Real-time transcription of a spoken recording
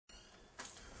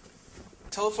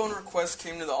Telephone request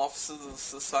came to the offices of the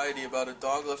society about a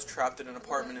dog left trapped in an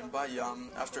apartment in Bayam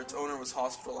after its owner was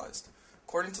hospitalized.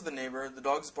 According to the neighbor, the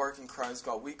dog's barking cries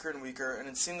got weaker and weaker, and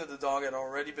it seemed that the dog had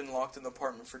already been locked in the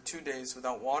apartment for 2 days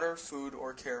without water, food,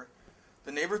 or care.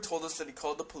 The neighbor told us that he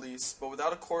called the police, but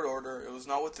without a court order, it was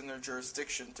not within their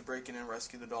jurisdiction to break in and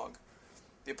rescue the dog.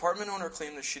 The apartment owner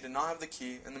claimed that she did not have the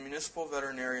key, and the municipal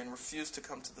veterinarian refused to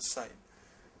come to the site.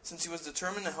 Since he was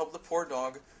determined to help the poor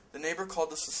dog, the neighbor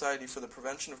called the Society for the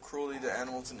Prevention of Cruelty to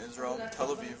Animals in Israel,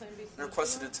 Tel Aviv, and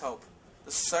requested its help.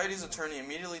 The Society's attorney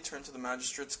immediately turned to the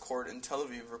magistrate's court in Tel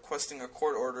Aviv, requesting a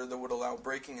court order that would allow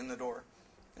breaking in the door.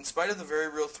 In spite of the very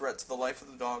real threat to the life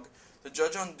of the dog, the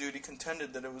judge on duty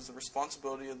contended that it was the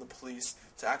responsibility of the police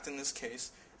to act in this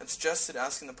case, and suggested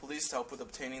asking the police to help with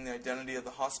obtaining the identity of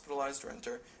the hospitalized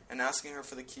renter and asking her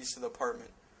for the keys to the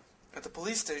apartment. At the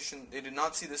police station, they did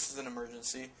not see this as an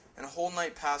emergency, and a whole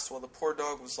night passed while the poor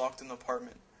dog was locked in the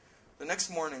apartment. The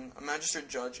next morning, a magistrate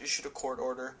judge issued a court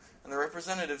order, and the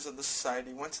representatives of the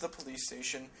society went to the police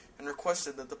station and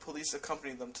requested that the police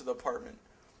accompany them to the apartment.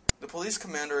 The police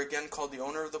commander again called the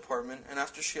owner of the apartment, and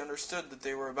after she understood that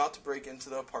they were about to break into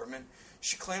the apartment,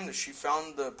 she claimed that she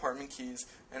found the apartment keys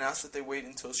and asked that they wait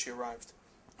until she arrived.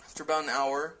 After about an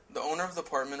hour, the owner of the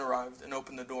apartment arrived and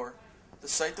opened the door. The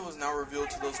sight that was now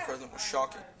revealed to those present was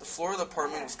shocking. The floor of the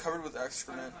apartment was covered with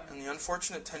excrement, and the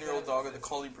unfortunate 10-year-old dog of the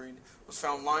collie breed was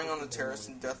found lying on the terrace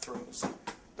in death throes.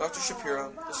 Dr.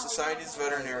 Shapiro, the Society's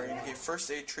veterinarian, gave first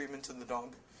aid treatment to the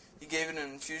dog. He gave it an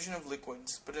infusion of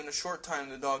liquids, but in a short time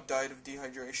the dog died of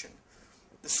dehydration.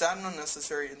 The sad and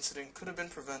unnecessary incident could have been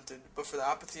prevented, but for the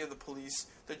apathy of the police,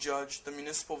 the judge, the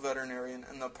municipal veterinarian,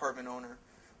 and the apartment owner.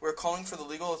 We are calling for the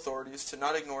legal authorities to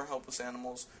not ignore helpless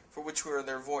animals, for which we are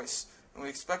their voice, and we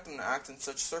expect them to act in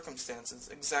such circumstances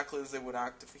exactly as they would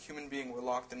act if a human being were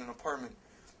locked in an apartment.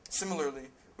 Similarly,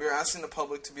 we are asking the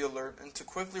public to be alert and to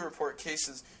quickly report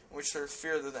cases in which there is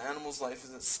fear that the animal's life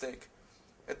is at stake.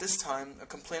 At this time, a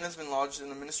complaint has been lodged in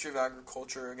the Ministry of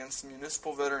Agriculture against the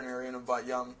municipal veterinarian of Bat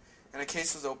Yam, and a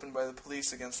case was opened by the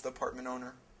police against the apartment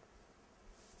owner.